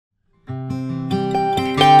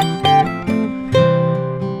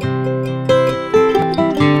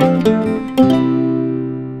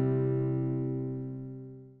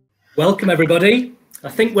Welcome everybody. I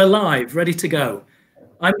think we're live, ready to go.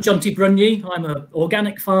 I'm Jonty Brunyee. I'm an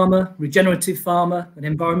organic farmer, regenerative farmer, an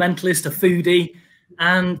environmentalist, a foodie,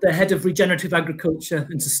 and the head of regenerative agriculture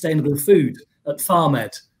and sustainable food at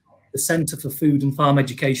FarmEd, the Centre for Food and Farm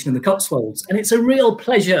Education in the Cotswolds. And it's a real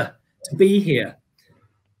pleasure to be here.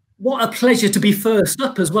 What a pleasure to be first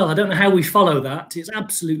up as well. I don't know how we follow that. It's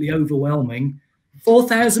absolutely overwhelming.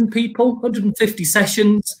 4,000 people, 150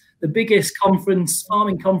 sessions, the biggest conference,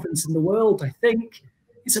 farming conference in the world, I think.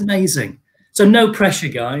 It's amazing. So no pressure,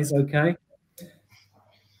 guys, okay?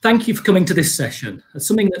 Thank you for coming to this session.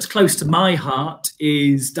 Something that's close to my heart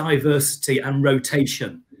is diversity and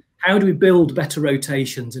rotation. How do we build better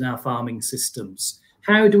rotations in our farming systems?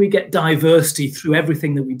 How do we get diversity through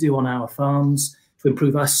everything that we do on our farms to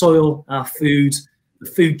improve our soil, our food,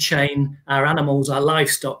 the food chain, our animals, our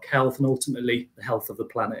livestock health, and ultimately the health of the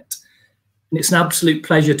planet? And it's an absolute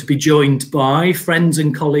pleasure to be joined by friends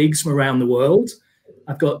and colleagues from around the world.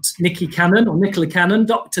 I've got Nicola Cannon,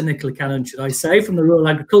 Dr. Nicola Cannon, should I say, from the Rodale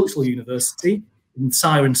Agricultural University in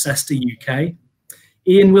Cirencester, UK.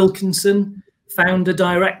 Ian Wilkinson, founder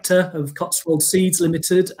director of Cotswold Seeds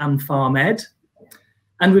Limited and FarmEd.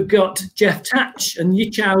 And we've got Tkach and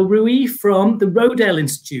Jonty Brunyee from the Rodale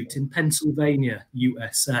Institute in Pennsylvania,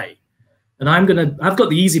 USA. And I've got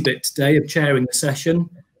the easy bit today of chairing the session.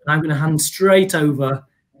 I'm going to hand straight over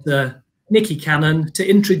to Nicola Cannon to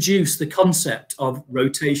introduce the concept of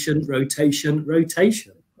rotation, rotation,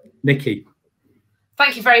 rotation. Nikki.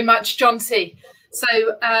 Thank you very much, Jonty. So,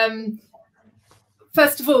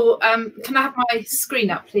 first of all, can I have my screen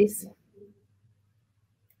up, please?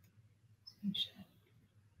 Is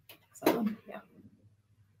that one? Yeah.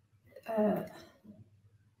 There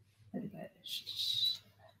we go.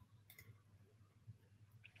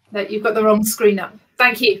 No, you've got the wrong screen up.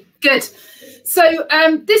 Thank you. Good. So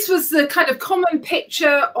this was the kind of common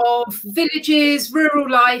picture of villages, rural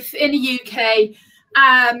life in the UK,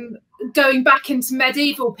 going back into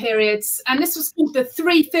medieval periods. And this was called the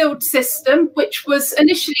three-field system, which was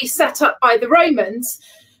initially set up by the Romans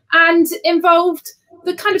and involved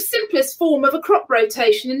the kind of simplest form of a crop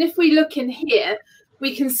rotation. And if we look in here,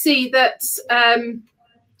 we can see that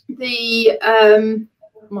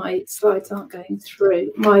my slides aren't going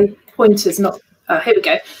through. My pointer's not. Here we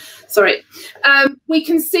go. Sorry. We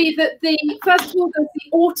can see that first of all, there's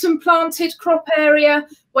the autumn planted crop area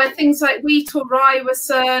where things like wheat or rye were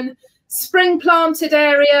sown, spring planted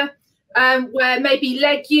area where maybe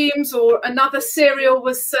legumes or another cereal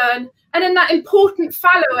was sown, and then that important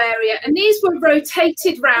fallow area. And these were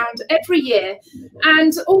rotated round every year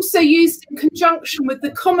and also used in conjunction with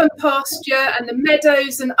the common pasture and the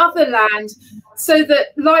meadows and other land, so that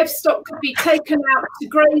livestock could be taken out to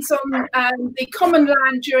graze on the common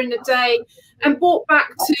land during the day and brought back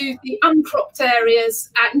to the uncropped areas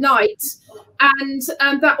at night. And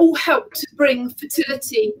that all helped to bring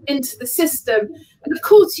fertility into the system. And of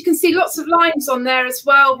course, you can see lots of lines on there as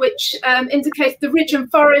well, which indicate the ridge and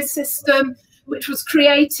furrow system, which was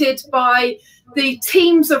created by the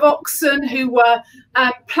teams of oxen who were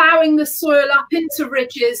ploughing the soil up into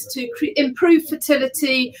ridges to improve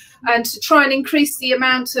fertility and to try and increase the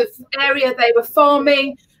amount of area they were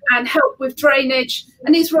farming and help with drainage.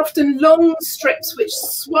 And these were often long strips which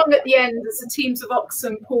swung at the end as the teams of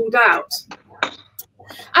oxen pulled out.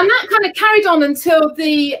 And that kind of carried on until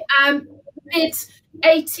the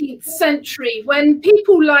mid-18th century, when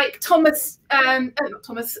people like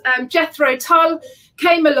Jethro Tull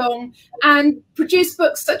came along and produced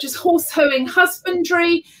books such as Horse Hoeing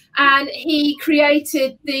Husbandry, and he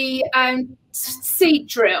created the seed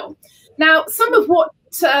drill. Now, some of what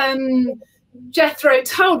Jethro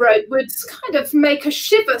Tull wrote would kind of make us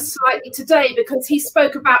shiver slightly today, because he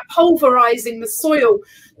spoke about pulverizing the soil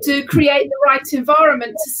to create the right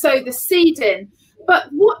environment to sow the seed in. But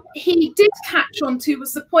what he did catch on to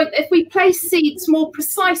was the point that if we place seeds more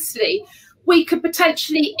precisely, we could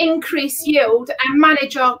potentially increase yield and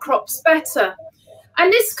manage our crops better.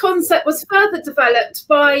 And this concept was further developed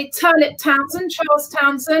by Charles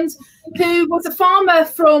Townsend, who was a farmer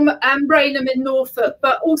from Rainham in Norfolk,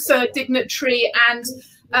 but also a dignitary and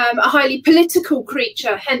a highly political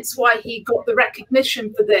creature, hence why he got the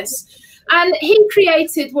recognition for this. And he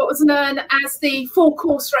created what was known as the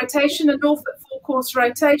four-course rotation, a Norfolk four-course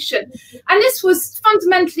rotation. And this was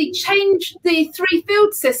fundamentally changed the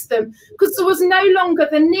three-field system, because there was no longer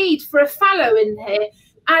the need for a fallow in here,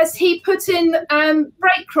 as he put in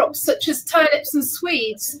break crops such as turnips and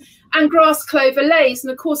swedes and grass clover lays.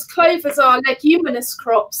 And of course, clovers are leguminous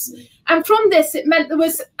crops. And from this, it meant there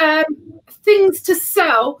was things to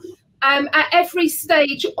sell at every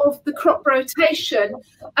stage of the crop rotation,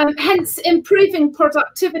 hence improving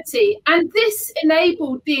productivity. And this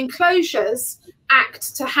enabled the Enclosures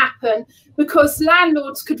Act to happen because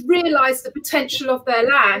landlords could realise the potential of their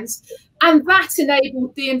lands, and that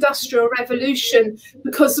enabled the Industrial Revolution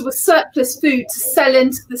because there was surplus food to sell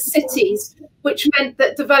into the cities, which meant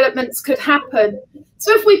that developments could happen.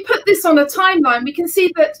 So if we put this on a timeline, we can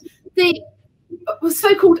see that the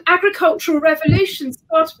so-called agricultural revolution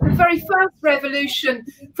started the very first revolution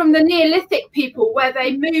from the Neolithic people, where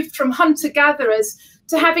they moved from hunter-gatherers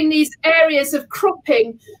to having these areas of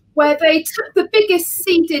cropping where they took the biggest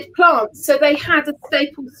seeded plants, so they had a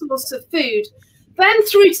staple source of food. Then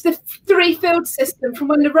through to the three-field system from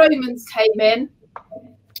when the Romans came in,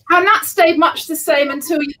 and that stayed much the same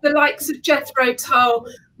until the likes of Jethro Tull,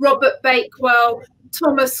 Robert Bakewell,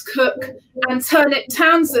 Thomas Cook and Turnip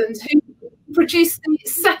Townsend, who produced the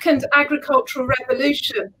second agricultural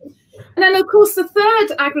revolution. And then, of course, the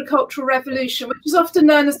third agricultural revolution, which is often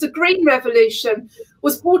known as the Green Revolution,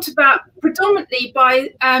 was brought about predominantly by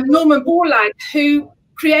Norman Borlaug, who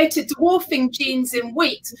created dwarfing genes in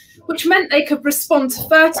wheat, which meant they could respond to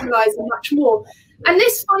fertilizer much more. And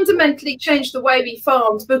this fundamentally changed the way we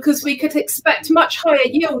farmed, because we could expect much higher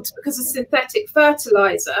yields because of synthetic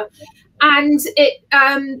fertilizer. And it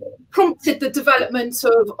prompted the development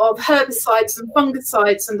of herbicides and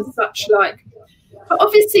fungicides and such like. But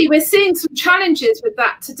obviously, we're seeing some challenges with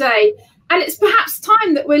that today. And it's perhaps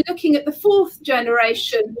time that we're looking at the fourth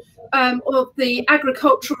generation of the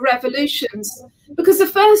agricultural revolutions, because the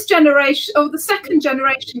first generation, or the second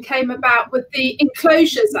generation, came about with the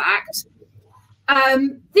Enclosures Act.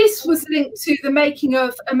 This was linked to the making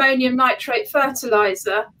of ammonium nitrate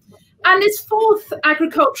fertilizer. And this fourth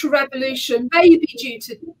agricultural revolution may be due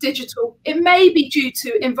to digital, it may be due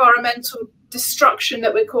to environmental destruction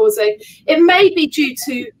that we're causing, it may be due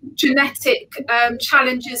to genetic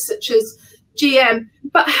challenges such as GM,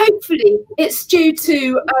 but hopefully it's due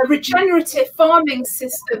to a regenerative farming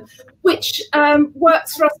system which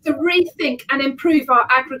works for us to rethink and improve our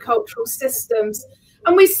agricultural systems.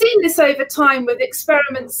 And we've seen this over time with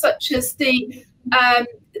experiments such as the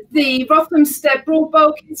Rothamsted broad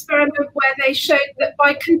bulk experiment, where they showed that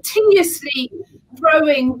by continuously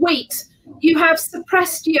growing wheat, you have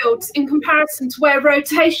suppressed yields in comparison to where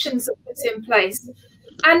rotations are put in place.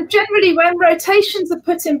 And generally, when rotations are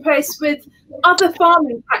put in place with other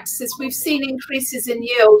farming practices, we've seen increases in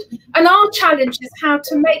yield. And our challenge is how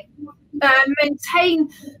to maintain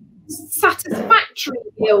satisfactory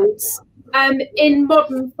yields in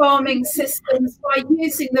modern farming systems by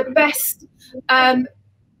using the best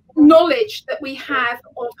knowledge that we have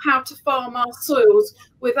of how to farm our soils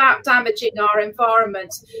without damaging our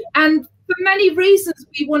environment. And for many reasons,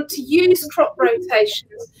 we want to use crop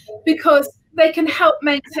rotations because they can help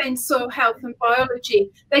maintain soil health and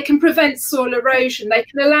biology. They can prevent soil erosion. They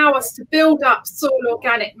can allow us to build up soil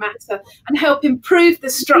organic matter and help improve the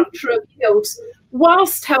structure of yields,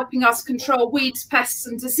 whilst helping us control weeds, pests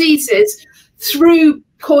and diseases through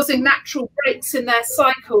causing natural breaks in their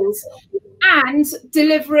cycles, and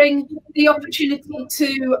delivering the opportunity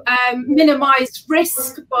to minimise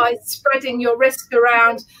risk by spreading your risk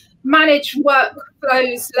around, manage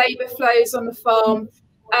workflows, labour flows on the farm,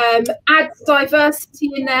 add diversity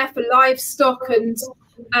in there for livestock and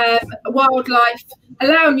wildlife,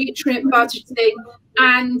 allow nutrient budgeting,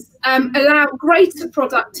 and allow greater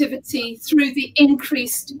productivity through the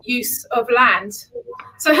increased use of land.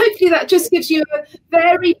 So hopefully that just gives you a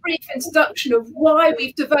very brief introduction of why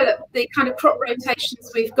we've developed the kind of crop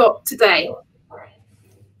rotations we've got today.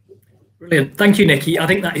 Brilliant. Thank you, Nikki. I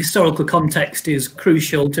think that historical context is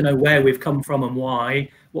crucial to know where we've come from and why,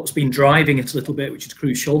 what's been driving it a little bit, which is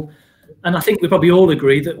crucial. And I think we probably all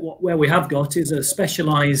agree that where we have got is a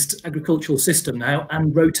specialised agricultural system now,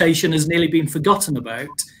 and rotation has nearly been forgotten about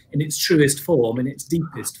in its truest form, in its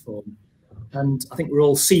deepest form. And I think we're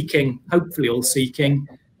all seeking, hopefully all seeking,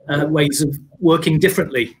 ways of working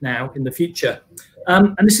differently now in the future.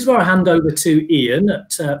 And this is where I hand over to Ian at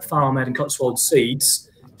FarmEd and Cotswold Seeds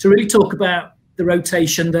to really talk about the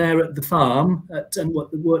rotation there at the farm and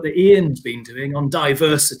what the work that Ian's been doing on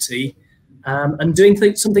diversity and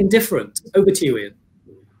doing something different. Over to you, Ian.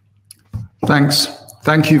 Thanks.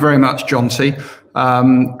 Thank you very much, Jonty.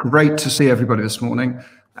 Great to see everybody this morning.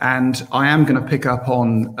 And I am going to pick up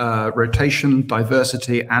on rotation,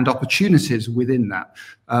 diversity, and opportunities within that.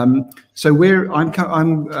 So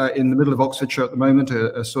I'm in the middle of Oxfordshire at the moment,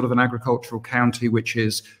 a sort of an agricultural county which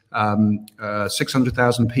is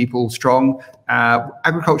 600,000 people strong.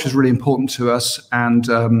 Agriculture is really important to us, and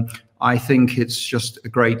I think it's just a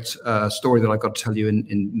great story that I've got to tell you in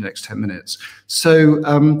the next 10 minutes. So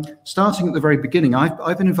starting at the very beginning,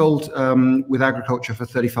 I've been involved with agriculture for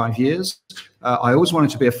 35 years. I always wanted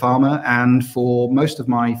to be a farmer, and for most of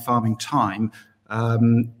my farming time, I've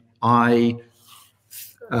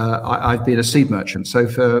been a seed merchant.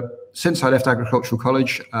 So since I left agricultural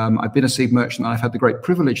college, I've been a seed merchant, and I've had the great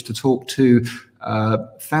privilege to talk to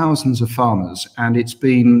thousands of farmers, and it's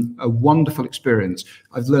been a wonderful experience.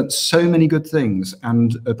 I've learned so many good things,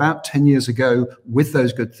 and about 10 years ago, with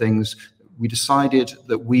those good things, we decided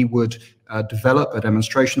that we would develop a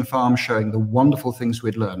demonstration farm showing the wonderful things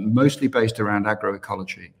we'd learned, mostly based around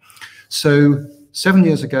agroecology. So 7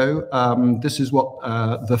 years ago, this is what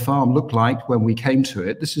the farm looked like when we came to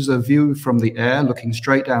it. This is a view from the air looking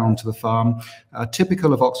straight down onto the farm,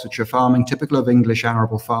 typical of Oxfordshire farming, typical of English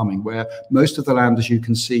arable farming, where most of the land, as you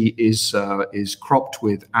can see, is cropped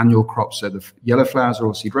with annual crops. So the yellow flowers are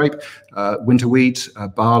all seed rape, winter wheat,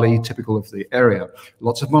 barley, typical of the area.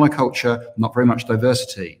 Lots of monoculture, not very much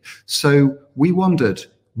diversity. So we wondered,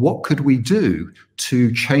 what could we do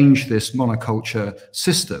to change this monoculture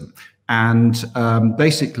system? And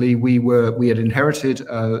basically, we had inherited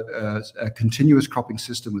a continuous cropping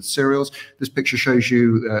system with cereals. This picture shows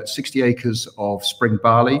you 60 acres of spring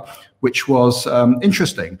barley, which was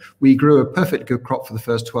interesting. We grew a perfect good crop for the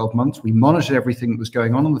first 12 months. We monitored everything that was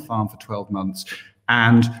going on the farm for 12 months.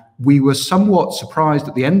 And we were somewhat surprised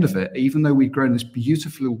at the end of it, even though we'd grown this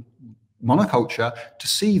beautiful monoculture, to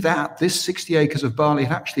see that this 60 acres of barley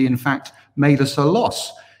had actually, in fact, made us a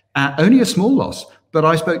loss, only a small loss. But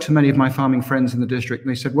I spoke to many of my farming friends in the district, and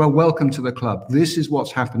they said, well, welcome to the club. This is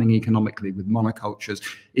what's happening economically with monocultures.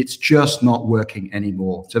 It's just not working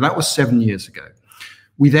anymore. So that was 7 years ago.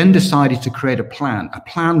 We then decided to create a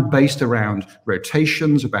plan based around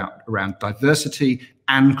rotations, around diversity,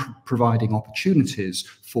 and providing opportunities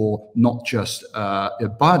for not just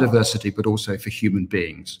biodiversity, but also for human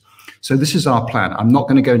beings. So this is our plan. I'm not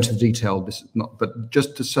going to go into the detail, but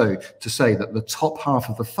just to say that the top half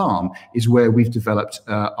of the farm is where we've developed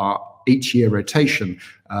our each-year rotation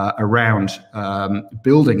around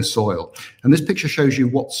building soil. And this picture shows you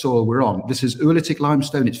what soil we're on. This is oolitic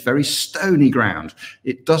limestone. It's very stony ground.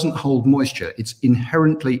 It doesn't hold moisture. It's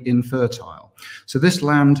inherently infertile. So this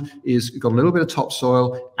land is got a little bit of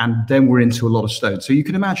topsoil, and then we're into a lot of stone. So you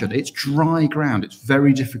can imagine it's dry ground. It's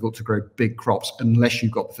very difficult to grow big crops unless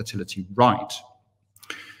you've got the fertility right.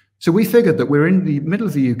 So we figured that we're in the middle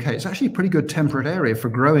of the UK. It's actually a pretty good temperate area for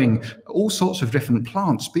growing all sorts of different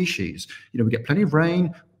plant species. You know, we get plenty of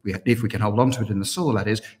rain, if we can hold on to it in the soil, that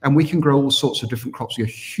is, and we can grow all sorts of different crops. We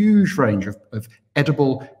have a huge range of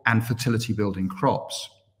edible and fertility building crops.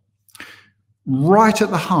 Right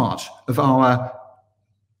at the heart of our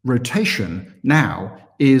rotation now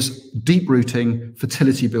is deep rooting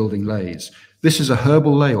fertility building lays. This is a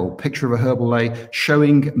herbal lay, or picture of a herbal lay,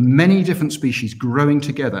 showing many different species growing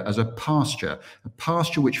together as a pasture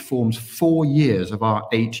which forms 4 years of our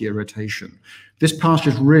 8-year rotation. This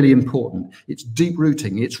pasture is really important. It's deep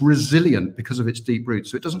rooting. It's resilient because of its deep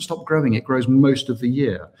roots. So it doesn't stop growing. It grows most of the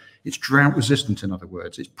year. It's drought resistant, in other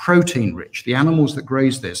words. It's protein rich. The animals that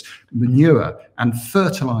graze this manure and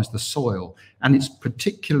fertilize the soil. And it's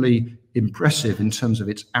particularly impressive in terms of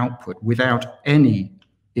its output without any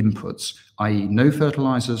inputs, i.e. no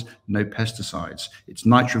fertilizers, no pesticides. It's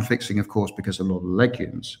nitrogen fixing, of course, because a lot of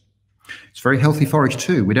legumes. It's very healthy forage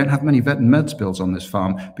too. We don't have many vet and med spills on this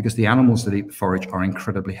farm because the animals that eat the forage are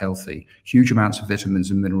incredibly healthy. Huge amounts of vitamins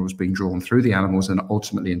and minerals being drawn through the animals and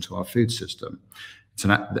ultimately into our food system.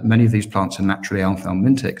 Many of these plants are naturally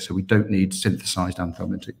anthelmintic, so we don't need synthesized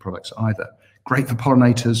anthelmintic products either. Great for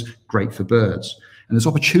pollinators, great for birds. And there's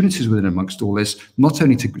opportunities within amongst all this, not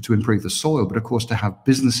only to improve the soil, but of course to have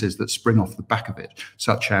businesses that spring off the back of it,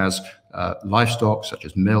 such as livestock, such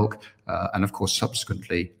as milk, and of course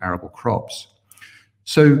subsequently arable crops.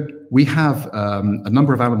 So we have a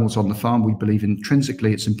number of animals on the farm. We believe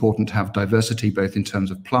intrinsically it's important to have diversity both in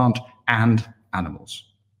terms of plant and animals.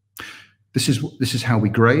 This is how we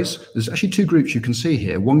graze. There's actually two groups you can see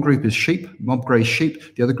here. One group is sheep, mob graze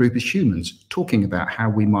sheep. The other group is humans, talking about how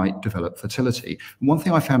we might develop fertility. And one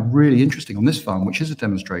thing I found really interesting on this farm, which is a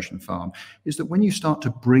demonstration farm, is that when you start to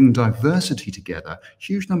bring diversity together,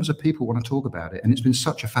 huge numbers of people want to talk about it. And it's been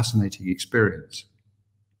such a fascinating experience.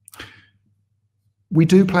 We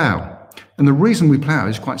do plough. And the reason we plough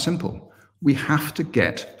is quite simple. We have to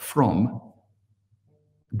get from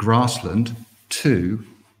grassland to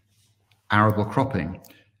arable cropping,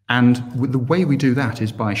 and the way we do that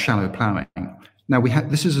is by shallow ploughing. Now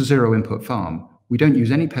this is a zero input farm. We don't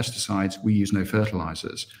use any pesticides, we use no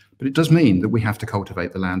fertilizers, but it does mean that we have to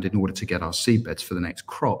cultivate the land in order to get our seed beds for the next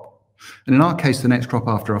crop. And in our case, the next crop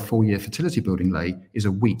after our 4-year fertility building lay is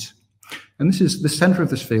a wheat. And this is the centre of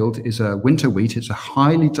this field is a winter wheat. It's a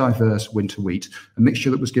highly diverse winter wheat, a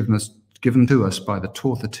mixture that was given to us by the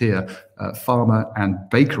Torthatir farmer and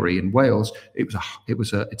bakery in Wales.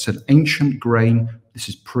 It's an ancient grain. This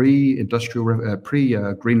is pre-industrial,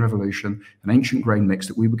 pre-Green Revolution, an ancient grain mix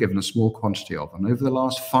that we were given a small quantity of. And over the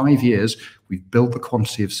last 5 years, we've built the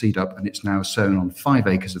quantity of seed up, and it's now sown on 5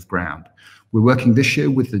 acres of ground. We're working this year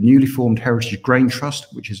with the newly formed Heritage Grain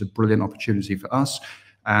Trust, which is a brilliant opportunity for us.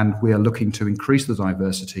 And we are looking to increase the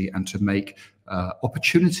diversity and to make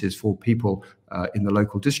opportunities for people in the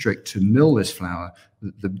local district to mill this flour,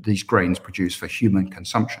 these grains produced for human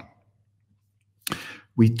consumption.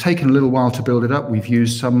 We've taken a little while to build it up. We've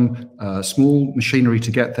used some small machinery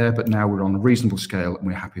to get there, but now we're on a reasonable scale and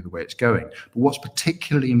we're happy the way it's going. But what's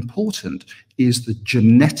particularly important is the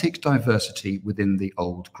genetic diversity within the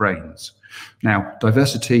old grains. Now,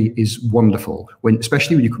 diversity is wonderful,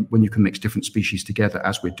 especially when you can mix different species together,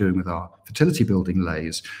 as we're doing with our fertility building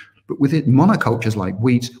lays. But with monocultures like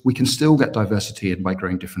wheat, we can still get diversity in by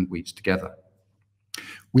growing different wheats together.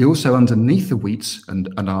 We also, underneath the wheats,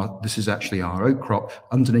 this is actually our oat crop,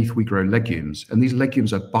 underneath we grow legumes. And these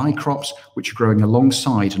legumes are bicrops, which are growing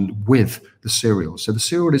alongside and with the cereal. So the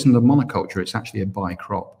cereal isn't a monoculture, it's actually a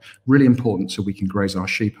bicrop. Really important so we can graze our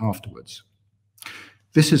sheep afterwards.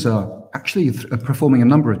 This is actually performing a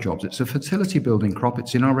number of jobs. It's a fertility building crop.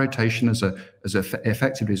 It's in our rotation as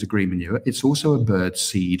effectively as a green manure. It's also a bird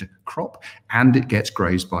seed crop, and it gets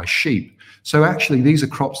grazed by sheep. So actually, these are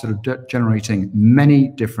crops that are generating many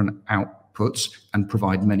different outputs and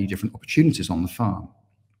provide many different opportunities on the farm.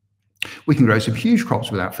 We can grow some huge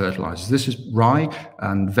crops without fertilizers. This is rye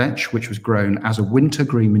and vetch, which was grown as a winter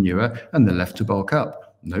green manure, and they're left to bulk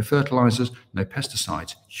up. No fertilizers, no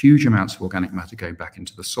pesticides, huge amounts of organic matter going back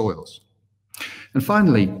into the soils. And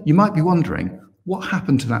finally, you might be wondering, what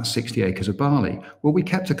happened to that 60 acres of barley? Well, we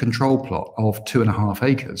kept a control plot of 2.5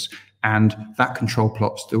 acres, and that control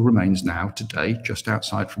plot still remains now today, just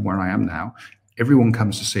outside from where I am now. Everyone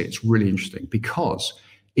comes to see it. It's really interesting because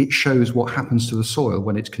it shows what happens to the soil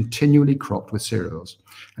when it's continually cropped with cereals.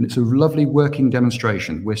 And it's a lovely working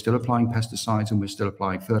demonstration. We're still applying pesticides and we're still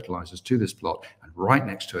applying fertilizers to this plot. And right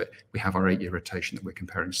next to it, we have our 8-year rotation that we're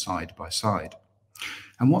comparing side by side.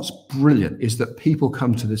 And what's brilliant is that people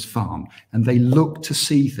come to this farm and they look to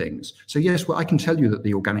see things. So yes, well, I can tell you that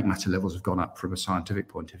the organic matter levels have gone up from a scientific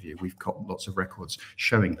point of view. We've got lots of records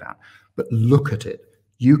showing that. But look at it.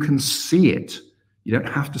 You can see it. You don't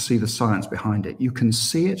have to see the science behind it. You can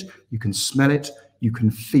see it, you can smell it, you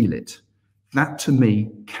can feel it. That to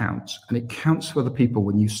me counts, and it counts for the people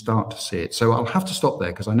when you start to see it. So I'll have to stop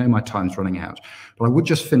there because I know my time's running out. But I would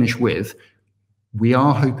just finish with, we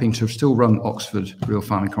are hoping to still run Oxford Real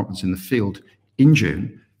Farming Conference in the field in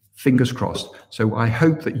June, fingers crossed. So I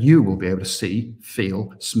hope that you will be able to see,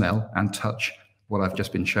 feel, smell, and touch what I've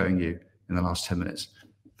just been showing you in the last 10 minutes.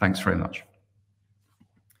 Thanks very much.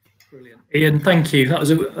 Brilliant. Ian, thank you. That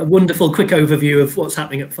was a wonderful quick overview of what's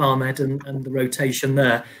happening at FarmEd and the rotation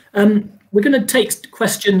there. We're going to take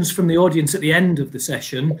questions from the audience at the end of the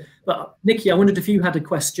session, but Nikki, I wondered if you had a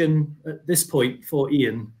question at this point for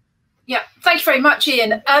Ian. Yeah, thank you very much,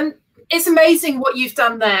 Ian. It's amazing what you've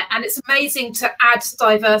done there, and it's amazing to add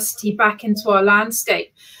diversity back into our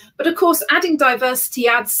landscape. But of course, adding diversity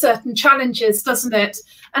adds certain challenges, doesn't it?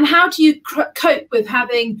 And how do you cope with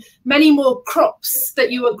having many more crops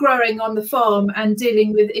that you are growing on the farm and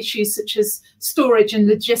dealing with issues such as storage and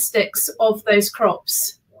logistics of those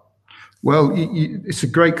crops? Well, it's a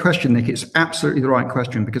great question, Nick. It's absolutely the right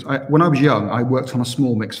question, because when I was young, I worked on a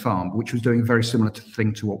small mixed farm, which was doing a very similar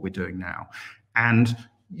thing to what we're doing now. And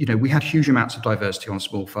you know, we had huge amounts of diversity on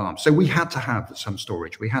small farms. So we had to have some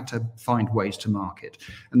storage. We had to find ways to market.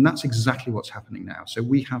 And that's exactly what's happening now. So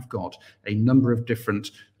we have got a number of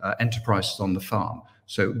different enterprises on the farm.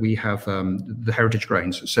 So we have the heritage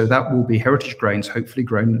grains. So that will be heritage grains, hopefully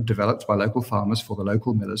grown and developed by local farmers for the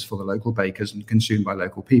local millers, for the local bakers, and consumed by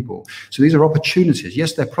local people. So these are opportunities.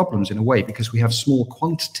 Yes, they're problems in a way because we have small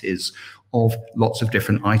quantities of lots of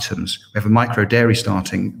different items. We have a micro dairy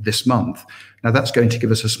starting this month. Now that's going to give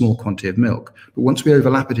us a small quantity of milk. But once we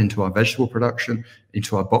overlap it into our vegetable production,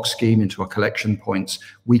 into our box scheme, into our collection points,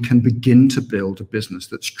 we can begin to build a business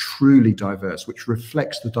that's truly diverse, which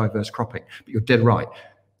reflects the diverse cropping. But you're dead right.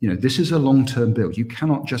 You know, this is a long-term build. You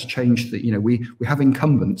cannot just change the, you know, we have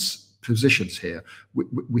incumbents positions here.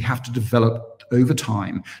 We have to develop over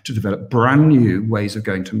time to develop brand new ways of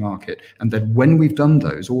going to market. And then when we've done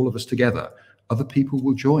those, all of us together, other people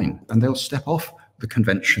will join and they'll step off the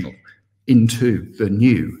conventional into the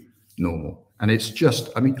new normal. And it's just,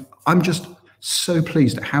 I mean, I'm just So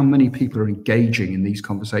pleased at how many people are engaging in these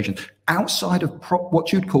conversations outside of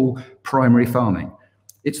what you'd call primary farming.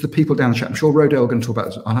 It's the people down the chat. I'm sure Rodale are going to talk about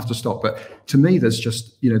this. I'll have to stop. But to me, there's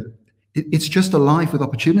just, you know, it's just alive with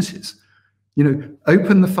opportunities. You know,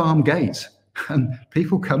 open the farm gate and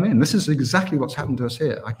people come in. This is exactly what's happened to us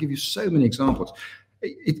here. I give you so many examples.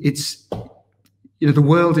 It's, you know, the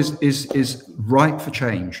world is ripe for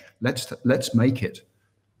change. Let's make it.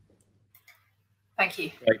 Thank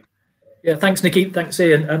you. Right. Yeah, thanks, Nikki. Thanks,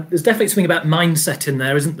 Ian. There's definitely something about mindset in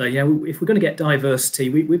there, isn't there? You know, if we're going to get diversity,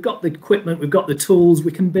 we've got the equipment, we've got the tools,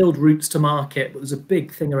 we can build routes to market, but there's a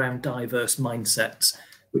big thing around diverse mindsets,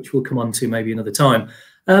 which we'll come on to maybe another time.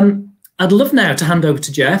 I'd love now to hand over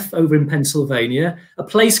to Jeff over in Pennsylvania, a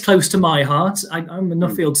place close to my heart. I'm a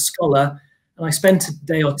Nuffield scholar, and I spent a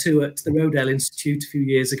day or two at the Rodale Institute a few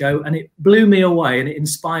years ago, and it blew me away and it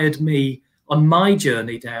inspired me on my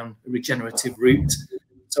journey down a regenerative route.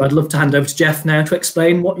 So I'd love to hand over to Jeff now to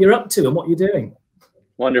explain what you're up to and what you're doing.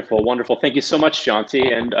 Wonderful, wonderful. Thank you so much,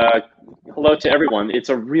 Jonty, and hello to everyone. It's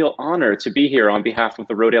a real honor to be here on behalf of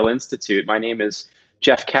the Rodale Institute. My name is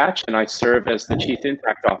Jeff Tkach, and I serve as the Chief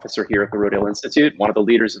Impact Officer here at the Rodale Institute, one of the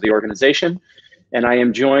leaders of the organization. And I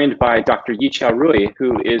am joined by Dr. Yichao Rui,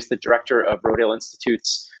 who is the Director of Rodale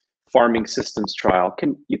Institute's Farming Systems Trial.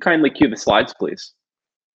 Can you kindly cue the slides, please?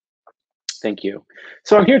 Thank you.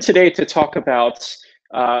 So I'm here today to talk about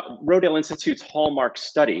Rodale Institute's hallmark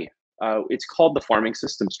study. It's called the Farming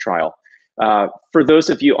Systems Trial. For those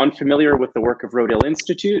of you unfamiliar with the work of Rodale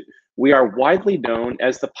Institute, we are widely known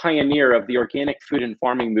as the pioneer of the organic food and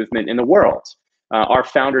farming movement in the world. Our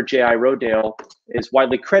founder, J.I. Rodale, is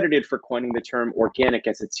widely credited for coining the term organic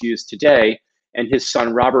as it's used today, and his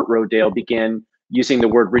son, Robert Rodale, began using the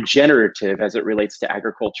word regenerative as it relates to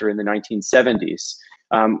agriculture in the 1970s.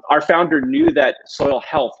 Our founder knew that soil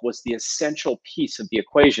health was the essential piece of the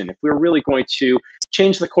equation. If we were really going to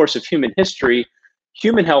change the course of human history,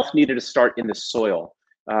 human health needed to start in the soil.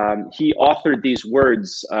 He authored these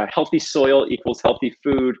words, healthy soil equals healthy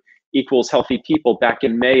food equals healthy people, back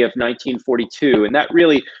in May of 1942. And that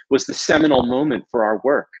really was the seminal moment for our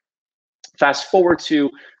work. Fast forward to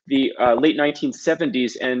the late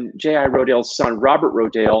 1970s, and J.I. Rodale's son, Robert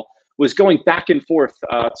Rodale, was going back and forth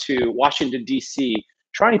to Washington, D.C.,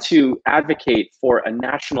 trying to advocate for a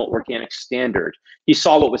national organic standard. He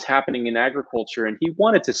saw what was happening in agriculture, and he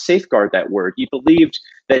wanted to safeguard that word. He believed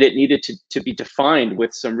that it needed to be defined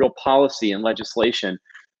with some real policy and legislation.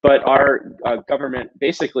 But our government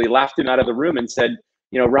basically laughed him out of the room and said,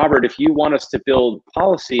 you know, Robert, if you want us to build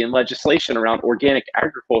policy and legislation around organic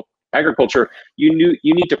agriculture, you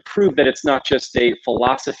need to prove that it's not just a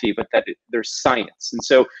philosophy, but that there's science. And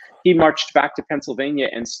so he marched back to Pennsylvania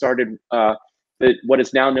and started what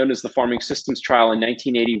is now known as the Farming Systems Trial in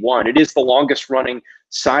 1981. It is the longest running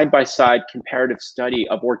side-by-side comparative study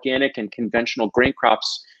of organic and conventional grain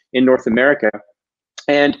crops in North America.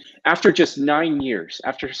 And after just 9 years,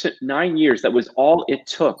 that was all it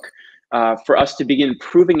took for us to begin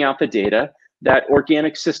proving out the data that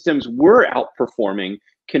organic systems were outperforming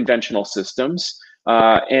conventional systems.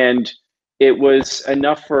 And it was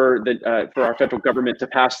enough for our federal government to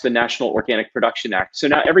pass the National Organic Production Act. So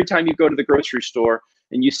now every time you go to the grocery store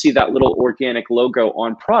and you see that little organic logo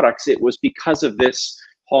on products, it was because of this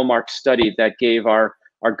hallmark study that gave our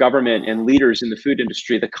government and leaders in the food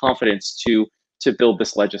industry the confidence to build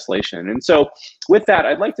this legislation. And so with that,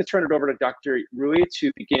 I'd like to turn it over to Dr. Rui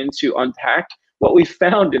to begin to unpack what we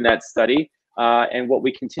found in that study and what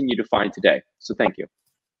we continue to find today. So thank you.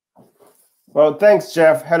 Well, thanks,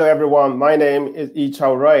 Jeff. Hello, everyone. My name is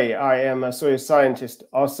Yichao Rui. I am a soil scientist,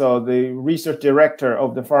 also the research director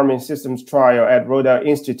of the Farming Systems Trial at Rodale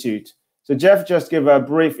Institute. So Jeff just gave a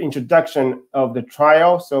brief introduction of the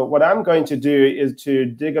trial. So what I'm going to do is to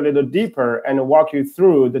dig a little deeper and walk you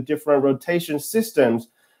through the different rotation systems,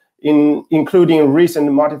 including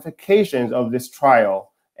recent modifications of this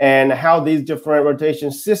trial and how these different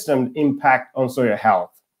rotation systems impact on soil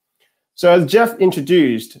health. So as Jeff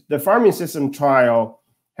introduced, the Farming System Trial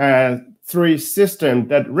has 3 systems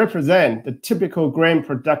that represent the typical grain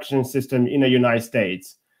production system in the United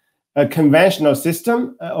States: a conventional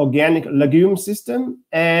system, an organic legume system,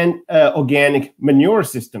 and an organic manure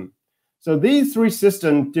system. So these 3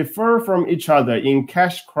 systems differ from each other in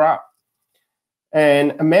cash crop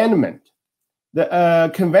and amendment.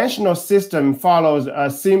 The conventional system follows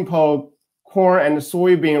a simple corn and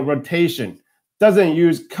soybean rotation, doesn't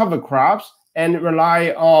use cover crops, and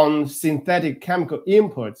rely on synthetic chemical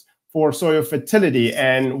inputs for soil fertility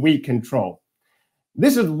and weed control.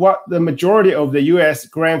 This is what the majority of the US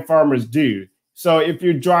grain farmers do. So if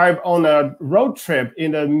you drive on a road trip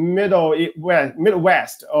in the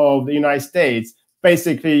Midwest of the United States,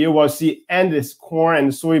 basically you will see endless corn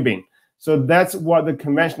and soybean. So that's what the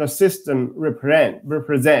conventional system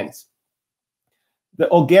represents. The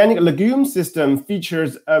organic legume system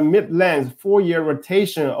features a mid-length 4-year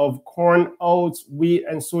rotation of corn, oats, wheat,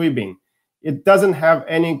 and soybean. It doesn't have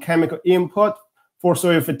any chemical input for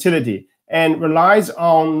soil fertility and relies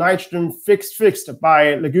on nitrogen fixed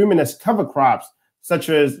by leguminous cover crops such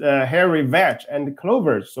as hairy vetch and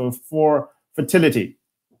clovers, so for fertility.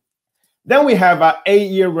 Then we have an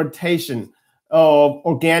 8-year rotation of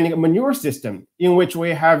organic manure system, in which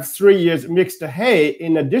we have 3 years mixed hay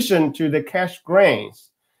in addition to the cash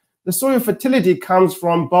grains. The soil fertility comes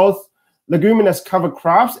from both leguminous cover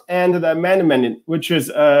crops and the amendment, which is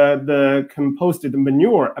the composted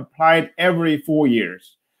manure applied every 4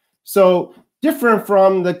 years. So different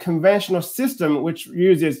from the conventional system, which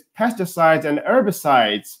uses pesticides and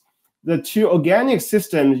herbicides, the two organic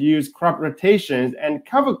systems use crop rotations and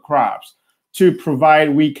cover crops to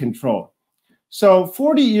provide weed control. So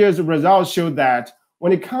 40 years of results show that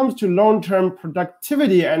when it comes to long-term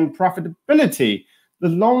productivity and profitability, the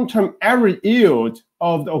long-term average yield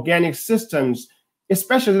of the organic systems,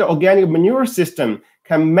 especially the organic manure system,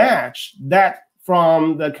 can match that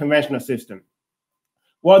from the conventional system,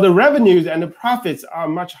 while the revenues and the profits are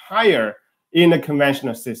much higher in the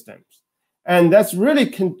conventional systems. And that's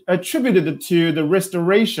really attributed to the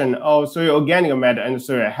restoration of soil organic matter and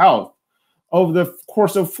soil health. Over the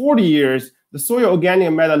course of 40 years, the soil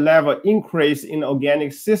organic matter level increased in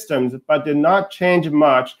organic systems, but did not change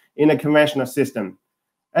much in the conventional system.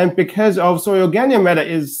 And because of soil organic matter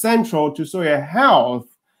is central to soil health,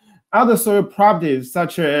 other soil properties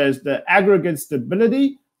such as the aggregate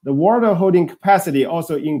stability, the water holding capacity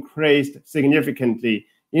also increased significantly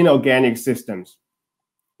in organic systems.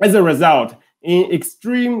 As a result, in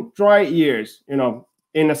extreme dry years, in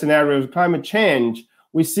a scenario of climate change,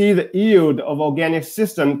 we see the yield of organic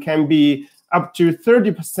system can be up to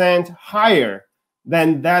 30% higher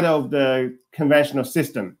than that of the conventional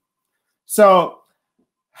system. So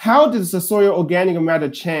how does the soil organic matter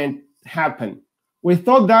change happen? We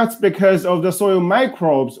thought that's because of the soil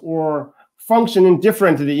microbes or functioning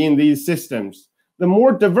differently in these systems. The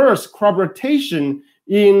more diverse crop rotation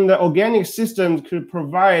in the organic systems could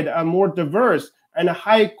provide a more diverse and a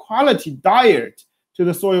high quality diet to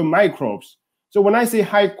the soil microbes. So when I say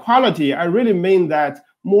high quality, I really mean that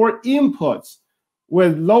more inputs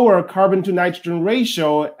with lower carbon to nitrogen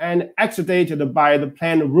ratio and exudated by the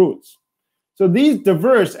plant roots. So these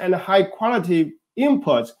diverse and high quality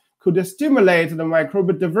inputs could stimulate the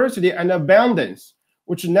microbial diversity and abundance,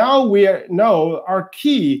 which now we know are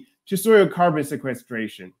key to soil carbon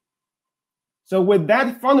sequestration. So with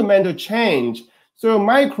that fundamental change, soil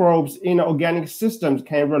microbes in organic systems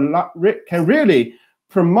can really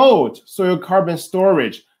promote soil carbon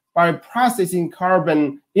storage by processing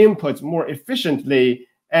carbon inputs more efficiently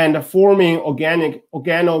and forming organic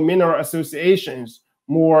organo-mineral associations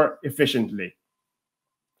more efficiently.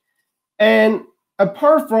 And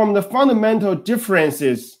apart from the fundamental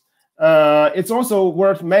differences, it's also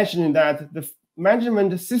worth mentioning that the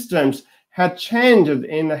management systems had changed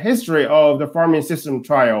in the history of the farming system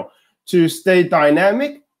trial to stay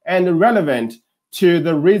dynamic and relevant to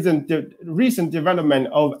the recent development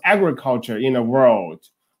of agriculture in the world.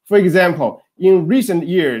 For example, in recent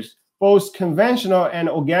years, both conventional and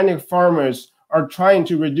organic farmers are trying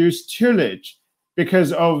to reduce tillage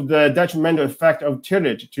because of the detrimental effect of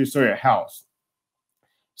tillage to soil health.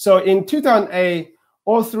 So in 2008,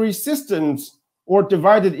 all three systems were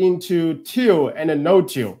divided into till and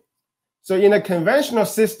no-till. So in a conventional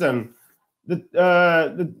system,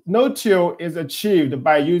 the no-till is achieved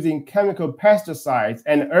by using chemical pesticides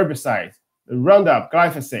and herbicides, the Roundup,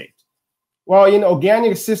 glyphosate. While in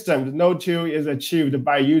organic systems, no-till is achieved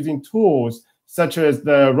by using tools such as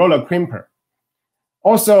the roller crimper.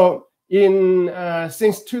 Also,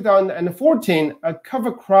 since 2014, a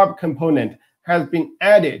cover crop component has been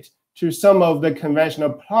added to some of the conventional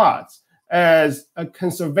plots as a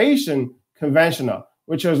conservation conventional,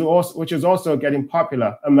 which is also getting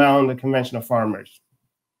popular among the conventional farmers.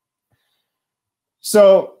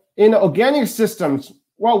 So in organic systems,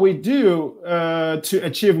 what we do to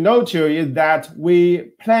achieve no-till is that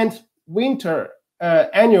we plant winter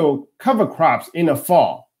annual cover crops in the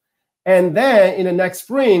fall. And then in the next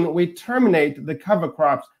spring, we terminate the cover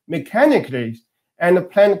crops mechanically and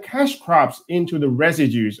plant cash crops into the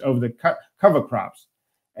residues of the cover crops.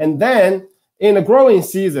 And then in the growing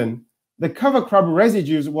season, the cover crop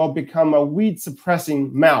residues will become a weed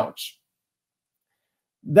suppressing mulch.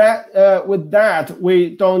 With that,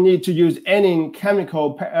 we don't need to use any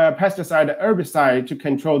chemical pesticide, herbicide to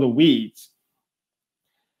control the weeds.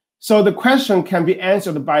 So the question can be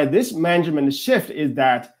answered by this management shift is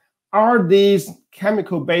that, are these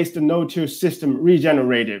chemical-based no-till system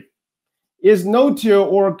regenerative? Is no-till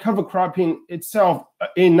or cover cropping itself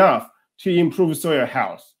enough to improve soil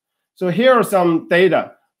health? So here are some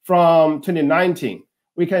data from 2019.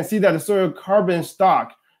 We can see that the soil carbon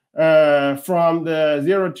stock from the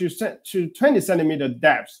 0 to 20 centimeter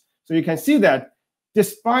depths. So you can see that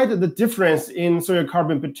despite the difference in soil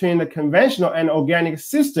carbon between the conventional and organic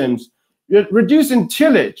systems, reducing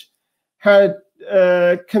tillage had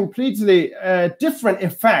completely different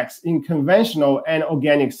effects in conventional and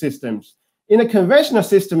organic systems. In a conventional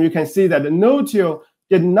system, you can see that the no-till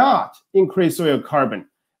did not increase soil carbon.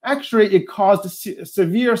 Actually, it caused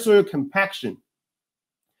severe soil compaction.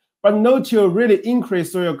 But no-till really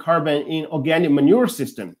increased soil carbon in organic manure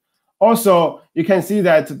system. Also, you can see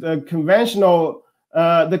that the conventional,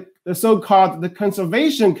 the so-called the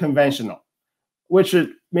conservation conventional, which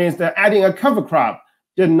means that adding a cover crop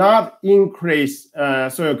did not increase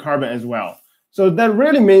soil carbon as well. So that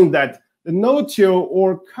really means that the no-till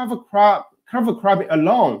or cover cropping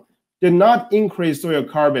alone did not increase soil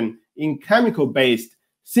carbon in chemical-based,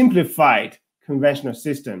 simplified conventional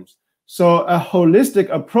systems. So a holistic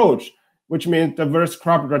approach, which means diverse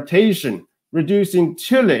crop rotation, reducing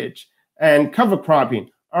tillage, and cover cropping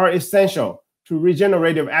are essential to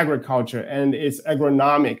regenerative agriculture and its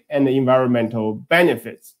agronomic and environmental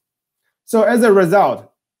benefits. So as a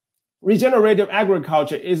result, regenerative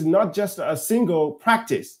agriculture is not just a single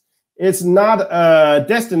practice. It's not a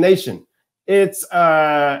destination. It's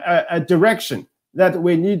a direction that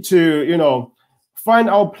we need to, find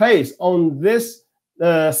our place on this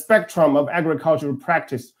spectrum of agricultural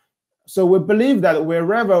practice. So we believe that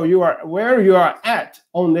where you are at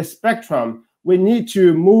on this spectrum, we need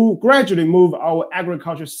to gradually move our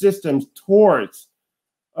agriculture systems towards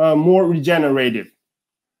more regenerative.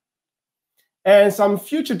 And some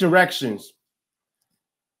future directions.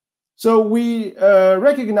 So we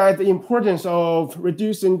recognize the importance of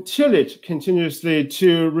reducing tillage continuously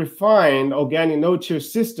to refine organic no-till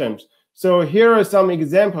systems. So here are some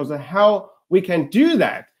examples of how we can do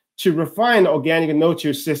that to refine organic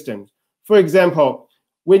no-till systems. For example,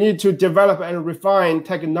 we need to develop and refine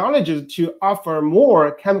technologies to offer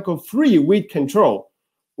more chemical-free weed control,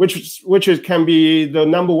 which can be the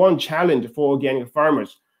 #1 challenge for organic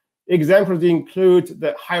farmers. Examples include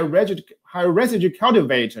the high residue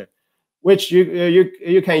cultivator, which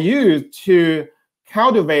you can use to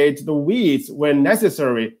cultivate the weeds when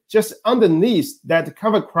necessary, just underneath that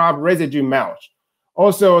cover crop residue mulch.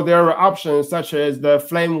 Also, there are options such as the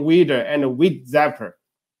flame weeder and the weed zapper.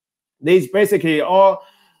 These basically all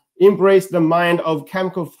embrace the mind of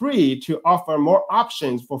chemical-free to offer more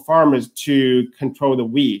options for farmers to control the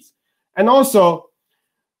weeds. And also,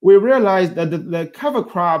 we realized that the cover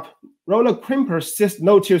crop roller crimper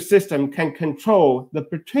no-till system can control the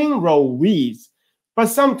between-row weeds, but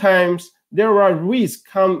sometimes there are weeds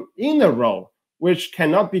come in the row, which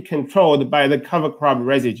cannot be controlled by the cover crop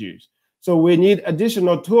residues. So we need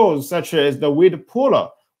additional tools such as the weed puller,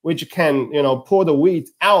 which can pull the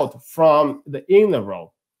weeds out from the inner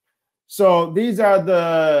row. So these are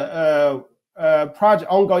the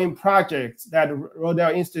ongoing projects that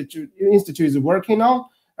Rodale Institute is working on.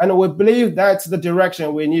 And we believe that's the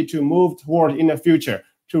direction we need to move toward in the future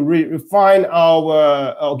to refine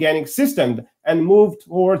our organic system and move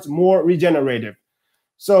towards more regenerative.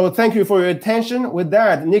 So thank you for your attention. With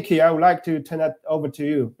that, Nikki, I would like to turn that over to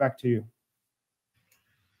you, back to you.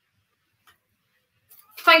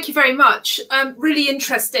 Thank you very much. Really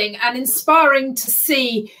interesting and inspiring to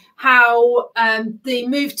see how the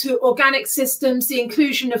move to organic systems, the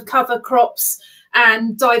inclusion of cover crops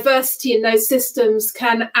and diversity in those systems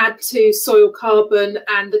can add to soil carbon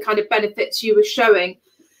and the kind of benefits you were showing.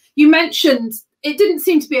 You mentioned it didn't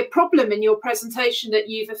seem to be a problem in your presentation that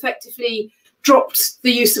you've effectively dropped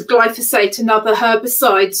the use of glyphosate and other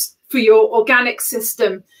herbicides for your organic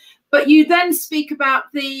system. But you then speak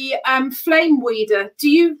about the flame weeder. Do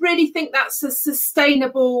you really think that's a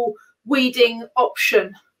sustainable weeding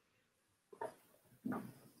option?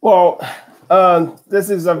 Well, this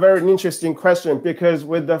is a very interesting question because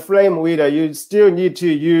with the flame weeder, you still need to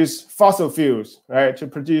use fossil fuels, right, to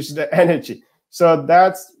produce the energy. So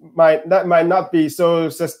that might not be so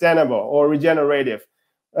sustainable or regenerative.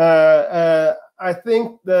 I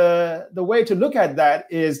think the way to look at that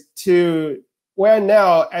is we're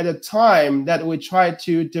now at a time that we try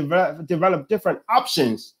to develop different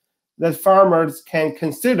options that farmers can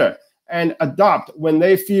consider and adopt when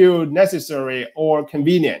they feel necessary or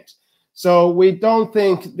convenient. So we don't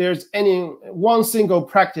think there's any one single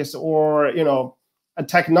practice or a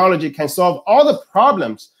technology can solve all the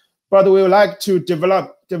problems, but we would like to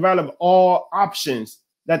develop all options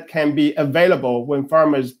that can be available when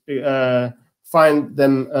farmers find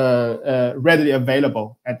them readily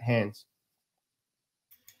available at hand.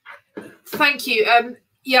 Thank you.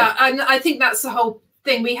 Yeah, and I think that's the whole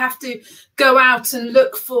thing. We have to go out and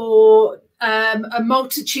look for a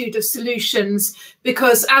multitude of solutions,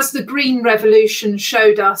 because as the Green Revolution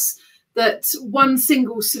showed us, that one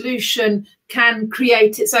single solution can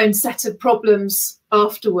create its own set of problems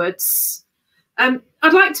afterwards.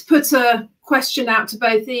 I'd like to put a question out to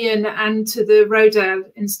both Ian and to the Rodale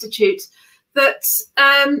Institute, that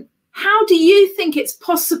how do you think it's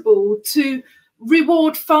possible to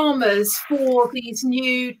reward farmers for these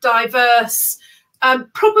new, diverse,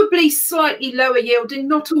 probably slightly lower yielding,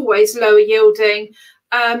 not always lower yielding,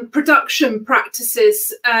 production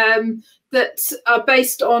practices that are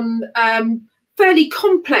based on fairly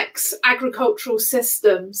complex agricultural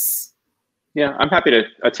systems? Yeah, I'm happy to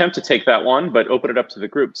attempt to take that one, but open it up to the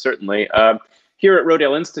group, certainly. Here at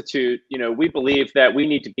Rodale Institute, we believe that we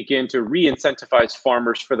need to begin to re-incentivize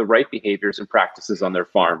farmers for the right behaviors and practices on their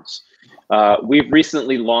farms. We've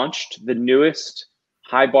recently launched the newest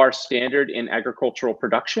high bar standard in agricultural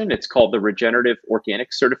production. It's called the Regenerative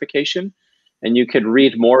Organic Certification, and you can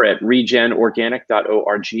read more at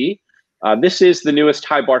regenorganic.org. This is the newest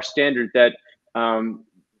high bar standard that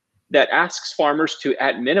that asks farmers to,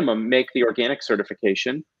 at minimum, make the organic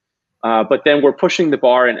certification. But then we're pushing the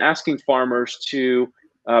bar and asking farmers to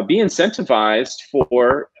be incentivized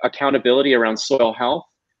for accountability around soil health,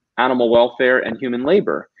 animal welfare, and human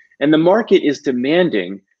labor. And the market is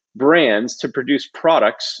demanding brands to produce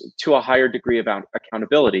products to a higher degree of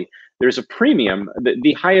accountability. There's a premium,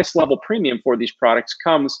 the highest level premium for these products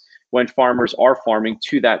comes when farmers are farming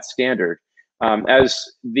to that standard. As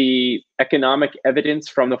the economic evidence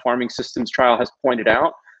from the farming systems trial has pointed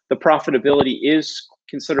out, the profitability is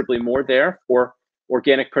considerably more there for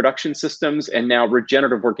organic production systems, and now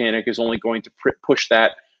regenerative organic is only going to push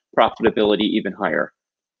that profitability even higher.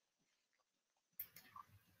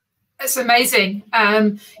 It's amazing,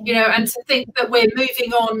 and to think that we're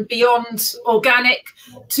moving on beyond organic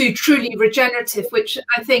to truly regenerative, which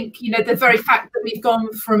I think, the very fact that we've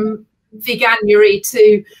gone from veganuary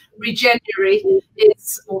to regenuary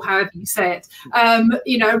is, or however you say it,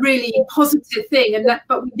 a really positive thing.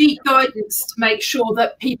 But we need guidance to make sure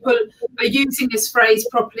that people are using this phrase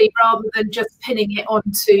properly, rather than just pinning it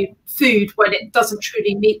onto food when it doesn't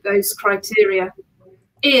truly meet those criteria.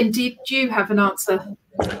 Ian, did you have an answer?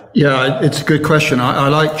 Yeah, it's a good question. I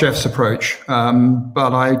like Jeff's approach,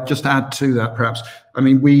 but I just add to that, perhaps. I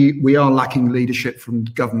mean, we are lacking leadership from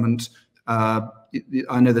government.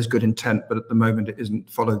 I know there's good intent, but at the moment it isn't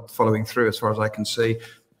following through, as far as I can see.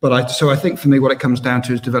 But so I think for me, what it comes down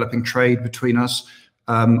to is developing trade between us.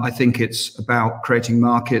 I think it's about creating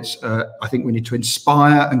markets. I think we need to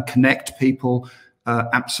inspire and connect people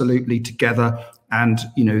absolutely together. And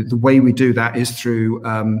the way we do that is through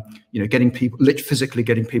getting people, physically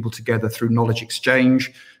getting people together through knowledge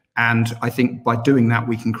exchange. And I think by doing that,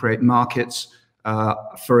 we can create markets.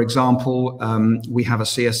 For example, we have a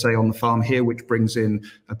CSA on the farm here, which brings in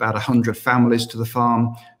about 100 families to the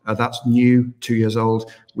farm. That's new, 2 years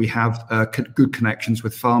old. We have good connections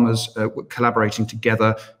with farmers, collaborating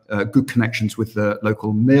together, good connections with the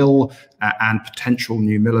local mill and potential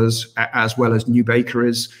new millers, as well as new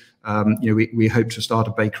bakeries. We hope to start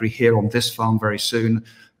a bakery here on this farm very soon.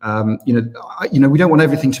 We don't want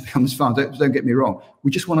everything to be on this farm. Don't get me wrong. We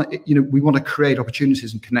just want to, we want to create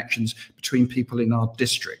opportunities and connections between people in our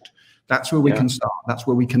district. That's where we can start. That's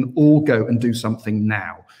where we can all go and do something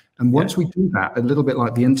now. And once we do that, a little bit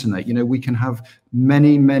like the internet, we can have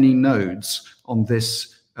many, many nodes on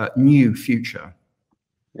this new future.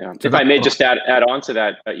 Yeah. So if I may just add on to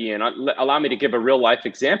that, Ian, allow me to give a real life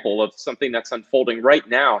example of something that's unfolding right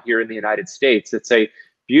now here in the United States. It's a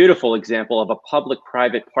beautiful example of a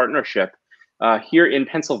public-private partnership. Here in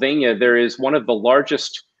Pennsylvania, there is one of the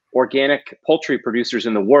largest organic poultry producers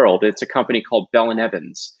in the world. It's a company called Bell &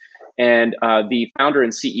 Evans. And the founder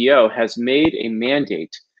and CEO has made a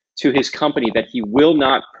mandate to his company that he will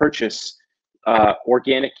not purchase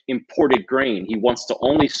organic imported grain. He wants to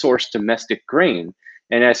only source domestic grain.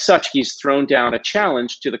 And as such, he's thrown down a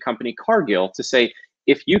challenge to the company Cargill to say,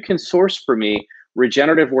 if you can source for me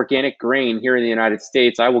regenerative organic grain here in the United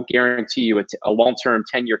States, I will guarantee you a long-term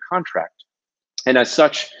 10-year contract. And as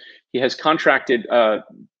such, he has contracted Bell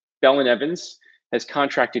 & Evans has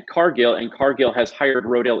contracted Cargill, and Cargill has hired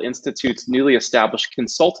Rodale Institute's newly established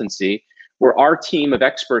consultancy, where our team of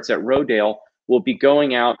experts at Rodale will be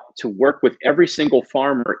going out to work with every single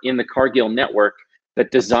farmer in the Cargill network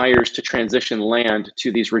that desires to transition land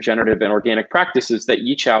to these regenerative and organic practices that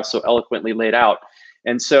Yichao so eloquently laid out.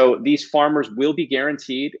 And so these farmers will be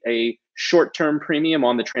guaranteed a short-term premium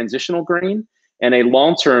on the transitional grain and a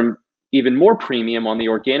long-term, even more premium on the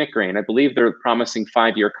organic grain. I believe they're promising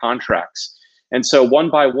 5-year contracts. And so one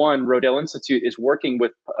by one, Rodale Institute is working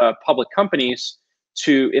with public companies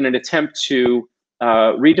in an attempt to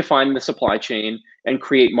redefine the supply chain and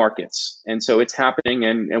create markets. And so it's happening,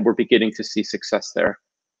 and we're beginning to see success there.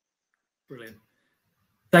 Brilliant.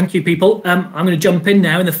 Thank you, people. I'm going to jump in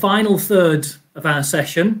now. In the final third of our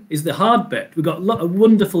session is the hard bit. We've got a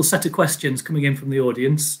wonderful set of questions coming in from the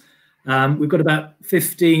audience. We've got about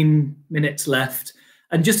 15 minutes left.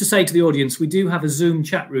 And just to say to the audience, we do have a Zoom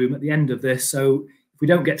chat room at the end of this. So if we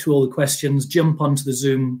don't get through all the questions, jump onto the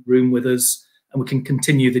Zoom room with us and we can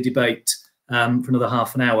continue the debate for another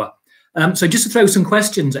half an hour. So just to throw some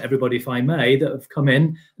questions at everybody, if I may, that have come in.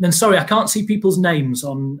 And then, sorry, I can't see people's names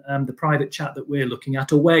on the private chat that we're looking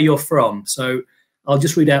at or where you're from. So I'll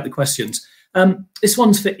just read out the questions. This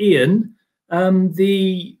one's for Ian.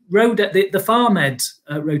 The farm ed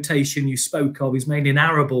rotation you spoke of is mainly an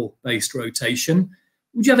arable-based rotation.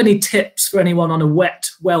 Would you have any tips for anyone on a wet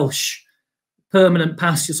Welsh permanent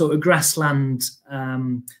pasture sort of grassland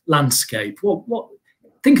landscape?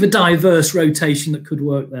 Think of a diverse rotation that could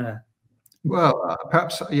work there. Well,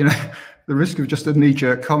 perhaps, you know, the risk of just a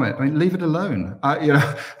knee-jerk comment. I mean, leave it alone.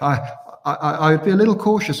 I'd be a little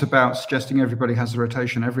cautious about suggesting everybody has a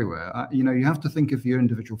rotation everywhere. You know, you have to think of your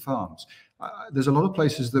individual farms. There's a lot of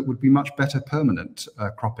places that would be much better permanent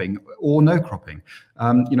cropping or no cropping.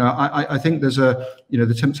 You know, I think there's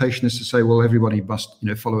the temptation is to say, well, everybody must,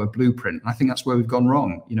 follow a blueprint. And I think that's where we've gone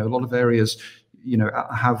wrong. You know, a lot of areas,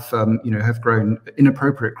 have grown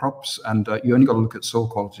inappropriate crops, and you only got to look at soil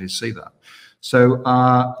quality to see that. So,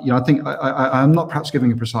 I think I'm not perhaps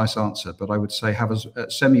giving a precise answer, but I would say have a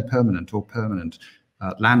semi-permanent or permanent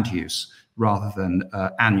land use rather than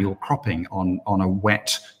annual cropping on a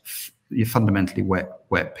wet, fundamentally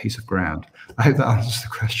wet piece of ground. I hope that answers the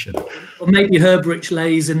question. Or maybe herb-rich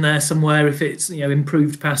lays in there somewhere if it's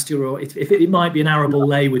improved pasture, or if it might be an arable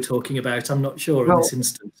lay we're talking about. I'm not sure in this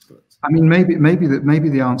instance. But. I mean, maybe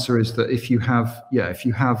the answer is that if you have a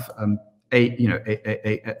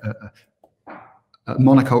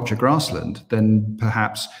monoculture grassland, then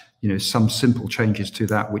perhaps some simple changes to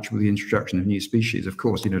that, which with the introduction of new species, of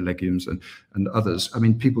course, legumes and others. I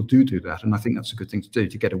mean, people do that, and I think that's a good thing to do,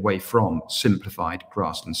 to get away from simplified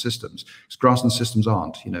grassland systems. Because grassland systems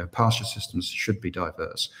aren't. Pasture systems should be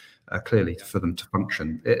diverse, clearly, for them to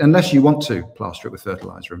function. Unless you want to plaster it with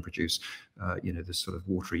fertilizer and produce, this sort of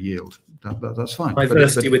watery yield, that's fine.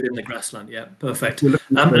 Diversity within the grassland, yeah, perfect. And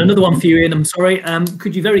another one for you, Ian. I'm sorry.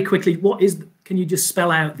 Could you very quickly? Can you just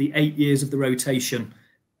spell out the 8 years of the rotation?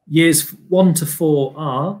 Years 1 to 4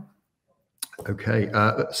 are? Okay,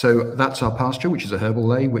 so that's our pasture, which is a herbal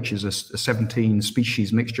lay, which is a 17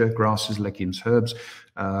 species mixture, grasses, legumes, herbs,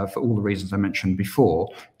 for all the reasons I mentioned before.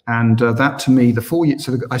 And that, to me, the 4 years.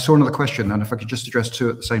 So I saw another question, and if I could just address two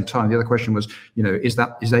at the same time. The other question was,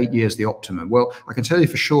 is 8 years the optimum? Well, I can tell you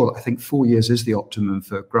for sure that I think 4 years is the optimum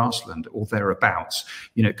for grassland or thereabouts.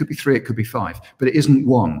 It could be 3, it could be 5, but it isn't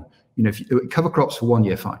 1. If you cover crops for 1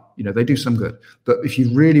 year, fine. They do some good. But if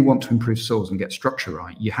you really want to improve soils and get structure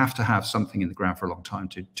right, you have to have something in the ground for a long time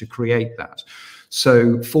to create that.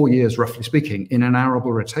 So 4 years, roughly speaking, in an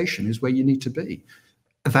arable rotation is where you need to be.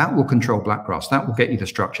 That will control blackgrass. That will get you the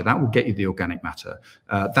structure. That will get you the organic matter.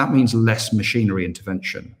 That means less machinery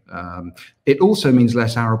intervention. It also means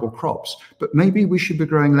less arable crops. But maybe we should be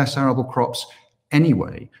growing less arable crops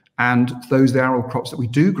anyway. And the arable crops that we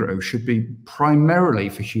do grow should be primarily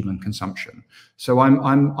for human consumption. So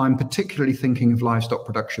I'm particularly thinking of livestock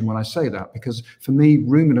production when I say that, because for me,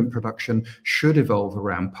 ruminant production should evolve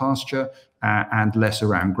around pasture and less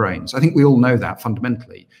around grains. I think we all know that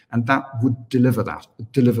fundamentally, and that would deliver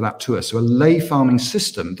that to us. So a lay farming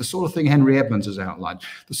system, the sort of thing Henry Edmonds has outlined,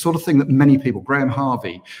 the sort of thing that many people, Graham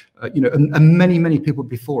Harvey, and many people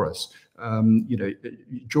before us,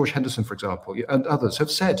 George Henderson, for example, and others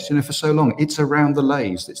have said, for so long, it's around the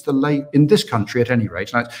lays. It's the lay in this country, at any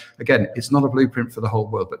rate. And again, it's not a blueprint for the whole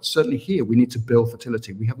world, but certainly here we need to build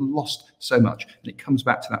fertility. We have lost so much, and it comes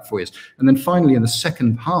back to that 4 years. And then finally, in the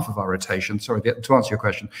second half of our rotation, sorry, to answer your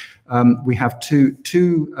question, we have two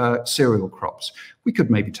cereal crops. We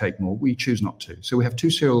could maybe take more. We choose not to. So we have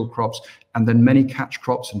 2 cereal crops and then many catch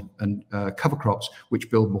crops and cover crops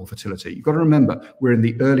which build more fertility. You've got to remember, we're in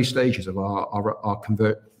the early stages of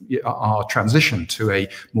our transition to a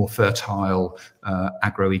more fertile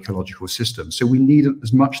agroecological system. So we need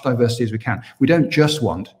as much diversity as we can. We don't just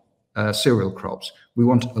want cereal crops. We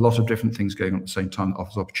want a lot of different things going on at the same time that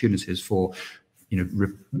offers opportunities for,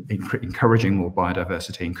 encouraging more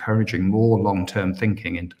biodiversity, encouraging more long-term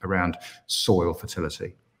thinking around soil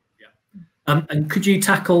fertility. Yeah. And could you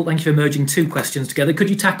tackle, thank you for merging 2 questions together, could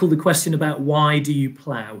you tackle the question about why do you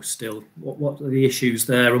plough still? What are the issues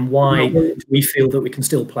there, and why do we feel that we can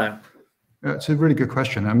still plough? It's a really good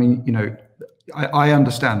question. I mean, I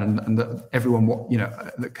understand, and that everyone,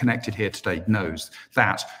 that connected here today knows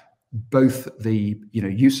that both the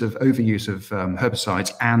overuse of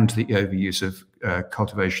herbicides and the overuse of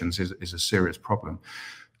cultivations is a serious problem.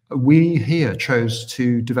 We here chose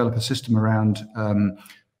to develop a system around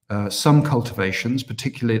some cultivations,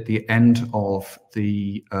 particularly at the end of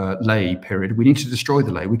the lay period. We need to destroy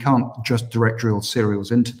the lay. We can't just direct drill cereals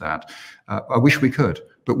into that. I wish we could,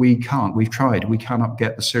 but we can't. We've tried. We cannot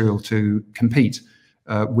get the cereal to compete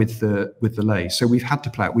with the lay. So we've had to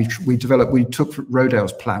plough. We took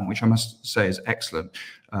Rodale's plan, which I must say is excellent,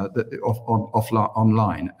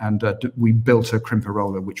 online, and we built a crimper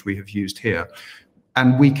roller, which we have used here.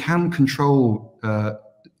 And we can control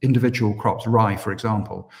individual crops, rye, for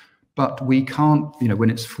example, but we can't, when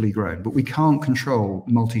it's fully grown, but we can't control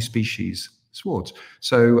multi-species swards.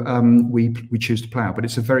 So we choose to plough, but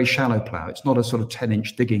it's a very shallow plough. It's not a sort of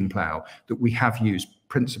 10-inch digging plough that we have used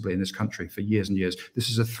principally in this country for years and years. This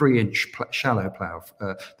is a 3-inch shallow plough.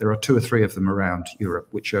 There are 2 or 3 of them around Europe,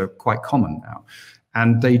 which are quite common now.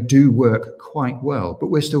 And they do work quite well, but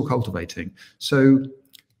we're still cultivating. So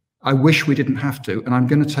I wish we didn't have to, and I'm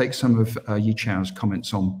going to take some of Yichao's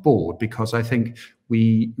comments on board, because I think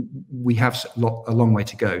we have a long way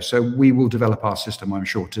to go. So we will develop our system, I'm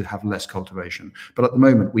sure, to have less cultivation. But at the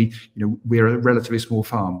moment, we're a relatively small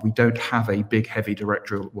farm. We don't have a big, heavy direct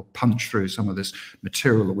drill that will punch through some of this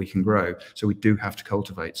material that we can grow. So we do have to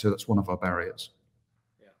cultivate. So that's one of our barriers.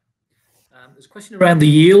 Yeah. There's a question around the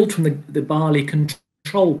yield from the barley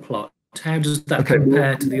control plot. How does that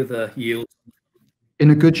compare to the other yields? In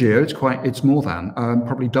a good year, it's more than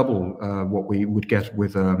probably double what we would get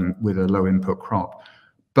with a low input crop.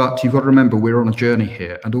 But you've got to remember, we're on a journey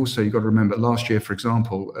here, and also you've got to remember last year, for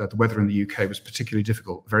example, the weather in the UK was particularly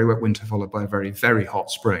difficult. Very wet winter followed by a very, very hot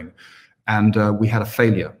spring, and we had a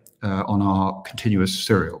failure on our continuous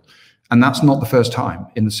cereal. And that's not the first time.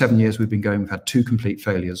 In the 7 years we've been going, we've had 2 complete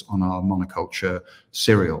failures on our monoculture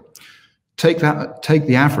cereal. Take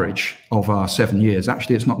the average of our 7 years.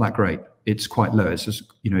 Actually, it's not that great. It's quite low. It's just,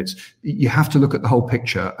 you have to look at the whole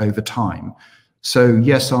picture over time. So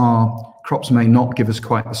yes, our crops may not give us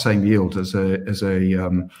quite the same yield as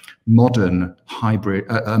a modern hybrid,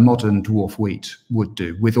 a modern dwarf wheat would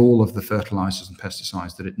do, with all of the fertilizers and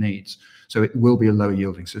pesticides that it needs. So it will be a low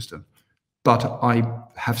yielding system. But I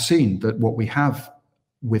have seen that what we have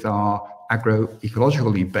with our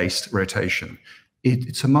agroecologically based rotation,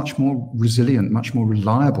 it's a much more resilient, much more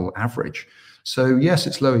reliable average. So yes,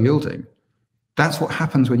 it's lower yielding. That's what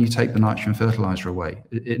happens when you take the nitrogen fertilizer away,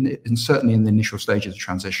 and certainly in the initial stages of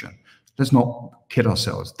transition. Let's not kid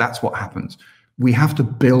ourselves. That's what happens. We have to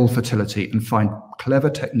build fertility and find clever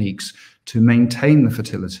techniques to maintain the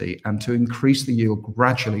fertility and to increase the yield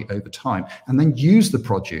gradually over time, and then use the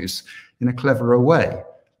produce in a cleverer way.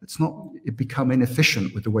 Let's not become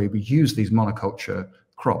inefficient with the way we use these monoculture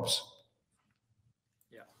crops.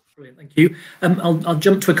 Brilliant, thank you. I'll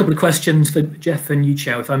jump to a couple of questions for Jeff and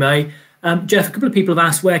Yichao, if I may. Jeff, a couple of people have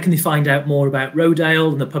asked where can they find out more about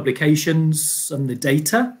Rodale and the publications and the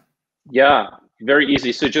data? Yeah, very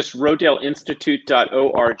easy. So just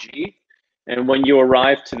rodeleinstitute.org. And when you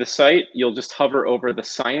arrive to the site, you'll just hover over the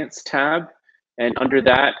Science tab. And under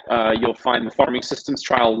that, you'll find the Farming Systems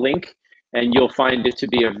Trial link. And you'll find it to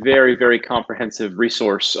be a very, very comprehensive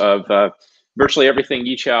resource of virtually everything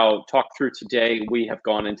Yichao talked through today. We have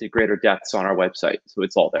gone into greater depths on our website, so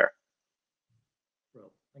it's all there.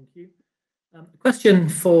 Well, thank you. A question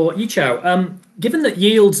for Yichao. Given that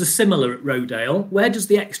yields are similar at Rodale, where does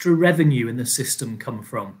the extra revenue in the system come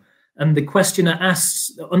from? And the questioner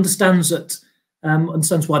understands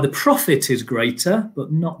why the profit is greater,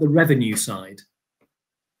 but not the revenue side.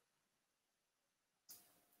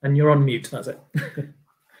 And you're on mute, that's it.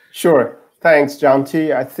 Sure. Thanks,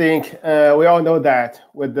 Jonty. I think we all know that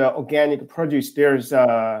with the organic produce, there's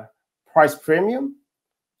a price premium.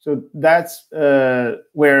 So that's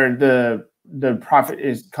where the profit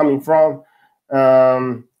is coming from.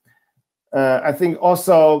 I think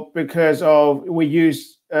also because of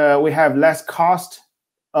we have less cost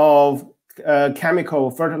of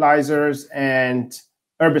chemical fertilizers and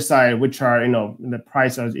herbicide, which are, the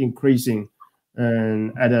price is increasing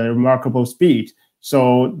at a remarkable speed.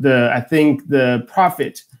 So I think the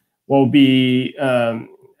profit will be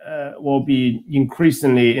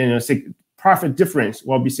increasingly, profit difference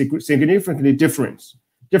will be significantly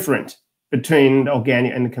different between the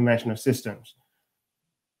organic and the conventional systems.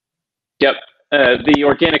 Yep. The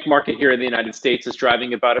organic market here in the United States is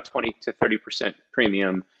driving about a 20 to 30%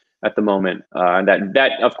 premium at the moment. And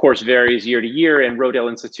that of course varies year to year, and Rodale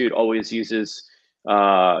Institute always uses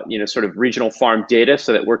sort of regional farm data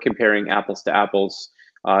so that we're comparing apples to apples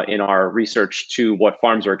in our research to what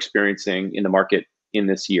farms are experiencing in the market in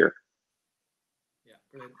this year. Yeah,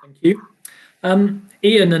 brilliant. Thank you.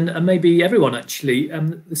 Ian and maybe everyone actually,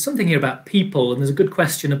 there's something here about people, and there's a good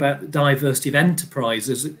question about the diversity of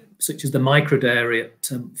enterprises such as the microdairy at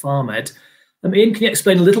FarmEd. Ian, can you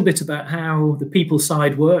explain a little bit about how the people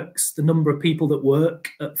side works, the number of people that work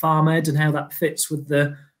at FarmEd, and how that fits with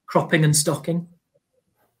the cropping and stocking?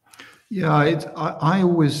 Yeah, I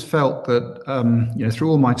always felt that, through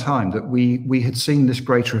all my time, that we had seen this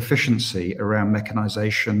greater efficiency around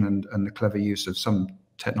mechanization and the clever use of some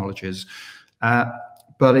technologies.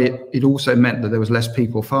 But it also meant that there was less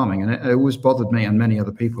people farming, and it always bothered me and many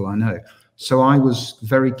other people I know. So I was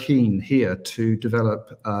very keen here to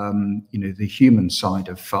develop, the human side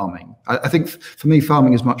of farming. I think for me,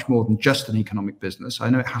 farming is much more than just an economic business. I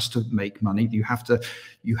know it has to make money. You have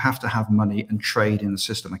to have money and trade in the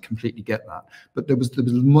system. I completely get that. But there was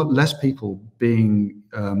less people being,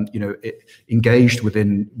 engaged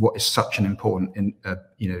within what is such an important,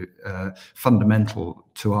 fundamental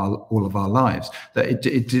to all of our lives, that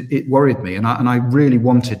it worried me, and I really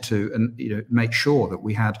wanted to, make sure that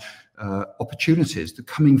we had opportunities that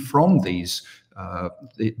coming from these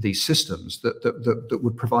systems that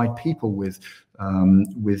would provide people with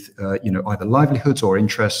either livelihoods or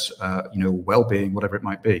interests, well-being, whatever it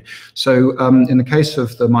might be. So in the case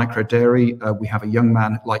of the micro dairy, we have a young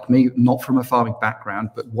man like me, not from a farming background,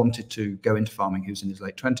 but wanted to go into farming, who's in his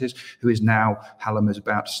late 20s, who is now, Hallam is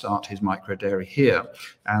about to start his micro dairy here.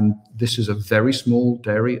 And this is a very small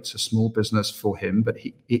dairy. It's a small business for him, but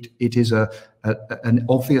it is an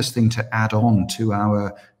obvious thing to add on to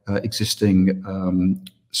our existing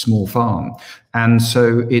small farm. And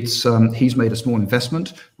so he's made a small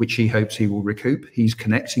investment, which he hopes he will recoup. He's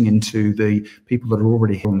connecting into the people that are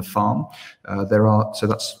already here on the farm. So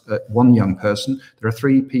that's one young person. There are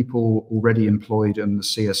 3 people already employed in the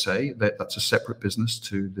CSA. That's a separate business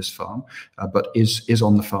to this farm, but is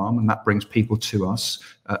on the farm, and that brings people to us,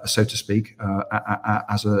 so to speak,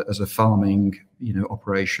 as a farming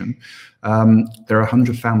operation. There are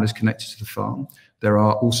 100 families connected to the farm. There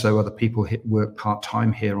are also other people who work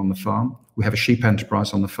part-time here on the farm. We have a sheep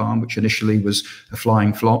enterprise on the farm, which initially was a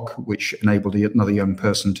flying flock, which enabled another young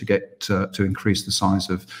person to get to increase the size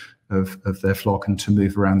of their flock and to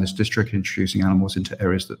move around this district, introducing animals into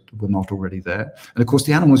areas that were not already there. And of course,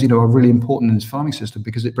 the animals, are really important in this farming system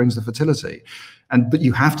because it brings the fertility. But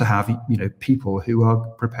you have to have, people who are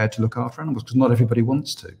prepared to look after animals, because not everybody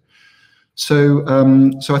wants to. So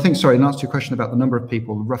I think, sorry, in answer to your question about the number of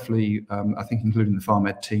people, roughly, I think including the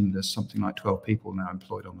FarmEd team, there's something like 12 people now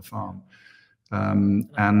employed on the farm. And,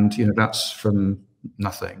 that's from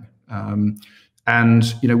nothing.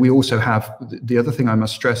 And, we also have, the other thing I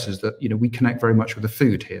must stress is that, we connect very much with the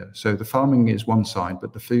food here. So the farming is one side,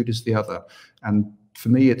 but the food is the other. And for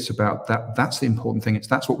me, it's about that. That's the important thing.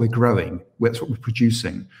 That's what we're growing. That's what we're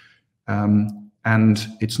producing. And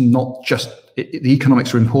it's not just, the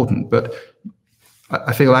economics are important, but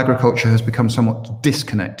I feel agriculture has become somewhat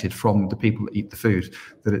disconnected from the people that eat the food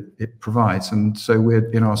that it provides. And so we're,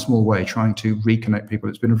 in our small way, trying to reconnect people.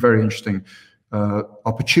 It's been a very interesting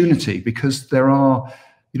opportunity, because there are,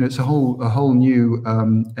 it's a whole new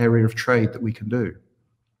area of trade that we can do.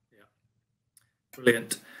 Yeah.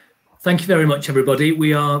 Brilliant. Thank you very much, everybody.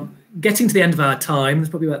 We are getting to the end of our time. There's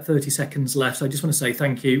probably about 30 seconds left. So I just want to say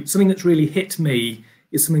thank you. Something that's really hit me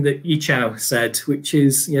is something that Yichao said, which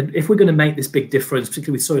is, if we're going to make this big difference,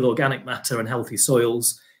 particularly with soil organic matter and healthy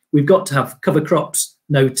soils, we've got to have cover crops,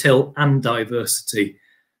 no-till, and diversity.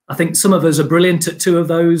 I think some of us are brilliant at 2 of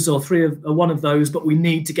those or 3 or 1 of those, but we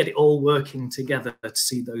need to get it all working together to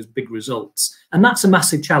see those big results. And that's a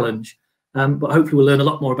massive challenge. But hopefully we'll learn a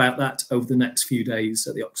lot more about that over the next few days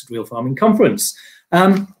at the Oxford Real Farming Conference.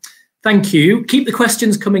 Thank you. Keep the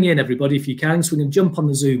questions coming in, everybody, if you can. So we're going to jump on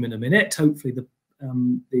the Zoom in a minute. Hopefully the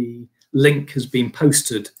link has been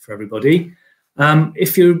posted for everybody.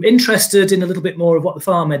 If you're interested in a little bit more of what the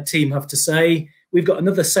FarmEd team have to say, we've got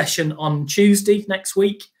another session on Tuesday next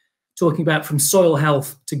week, talking about from soil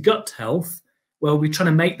health to gut health. Well, we're trying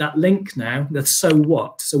to make that link now. The so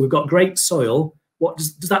what? So we've got great soil. What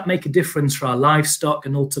does that make a difference for our livestock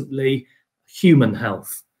and ultimately human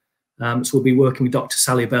health? So we'll be working with Dr.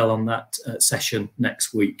 Sally Bell on that session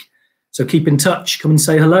next week. So keep in touch. Come and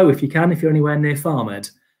say hello if you can, if you're anywhere near FarmEd.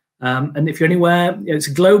 And if you're anywhere, it's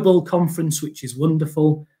a global conference, which is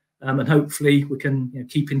wonderful. And hopefully we can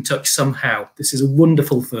keep in touch somehow. This is a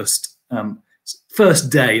wonderful first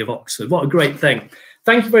day of Oxford. What a great thing.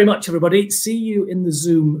 Thank you very much, everybody. See you in the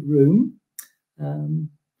Zoom room.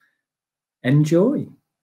 Enjoy.